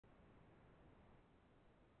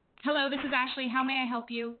Hello, this is Ashley. How may I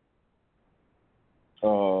help you?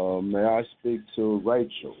 May I speak to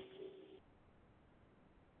Rachel?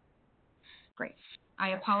 Great. I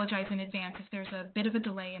apologize in advance if there's a bit of a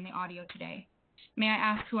delay in the audio today. May I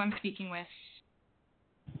ask who I'm speaking with?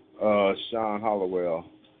 Sean Hollowell.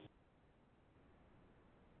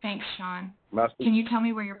 Thanks, Sean. May I speak- Can you tell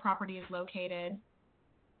me where your property is located?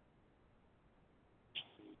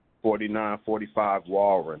 4945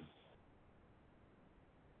 Warren.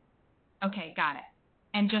 Okay, got it.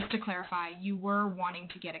 And just to clarify, you were wanting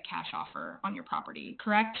to get a cash offer on your property,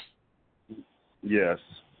 correct? Yes.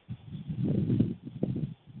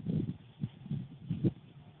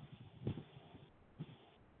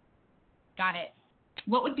 Got it.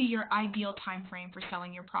 What would be your ideal time frame for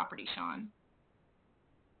selling your property, Sean?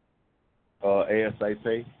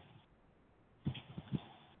 ASAP?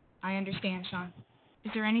 I understand, Sean.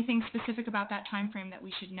 Is there anything specific about that time frame that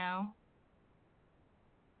we should know?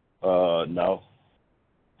 No.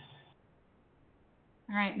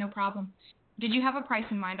 All right, no problem. Did you have a price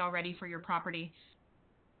in mind already for your property?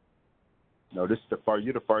 No,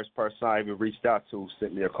 you're the first person I even reached out to who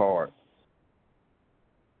sent me a card.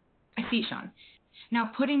 I see, Sean.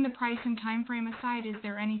 Now, putting the price and time frame aside, is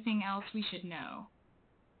there anything else we should know,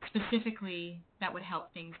 specifically that would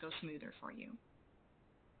help things go smoother for you?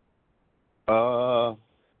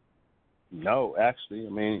 No, actually. I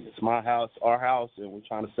mean, it's my house, our house, and we're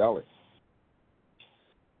trying to sell it.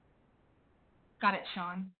 Got it,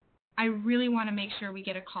 Sean. I really want to make sure we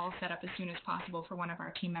get a call set up as soon as possible for one of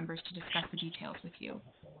our team members to discuss the details with you.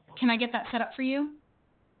 Can I get that set up for you?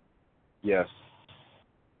 Yes.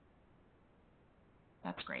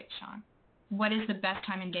 That's great, Sean. What is the best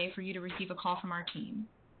time and day for you to receive a call from our team?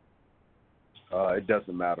 It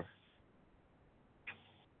doesn't matter.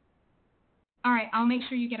 All right, I'll make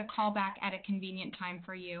sure you get a call back at a convenient time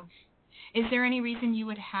for you. Is there any reason you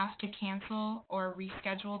would have to cancel or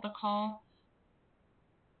reschedule the call?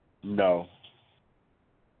 No.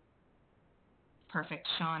 Perfect,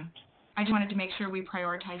 Sean. I just wanted to make sure we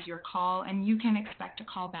prioritize your call, and you can expect a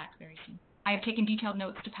call back very soon. I have taken detailed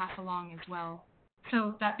notes to pass along as well.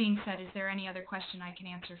 So, that being said, is there any other question I can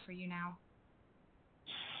answer for you now?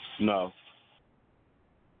 No.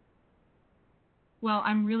 Well,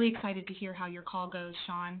 I'm really excited to hear how your call goes,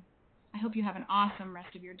 Sean. I hope you have an awesome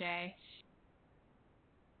rest of your day.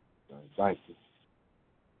 Thank you.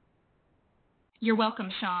 You're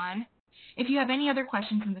welcome, Sean. If you have any other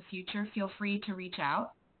questions in the future, feel free to reach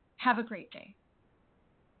out. Have a great day.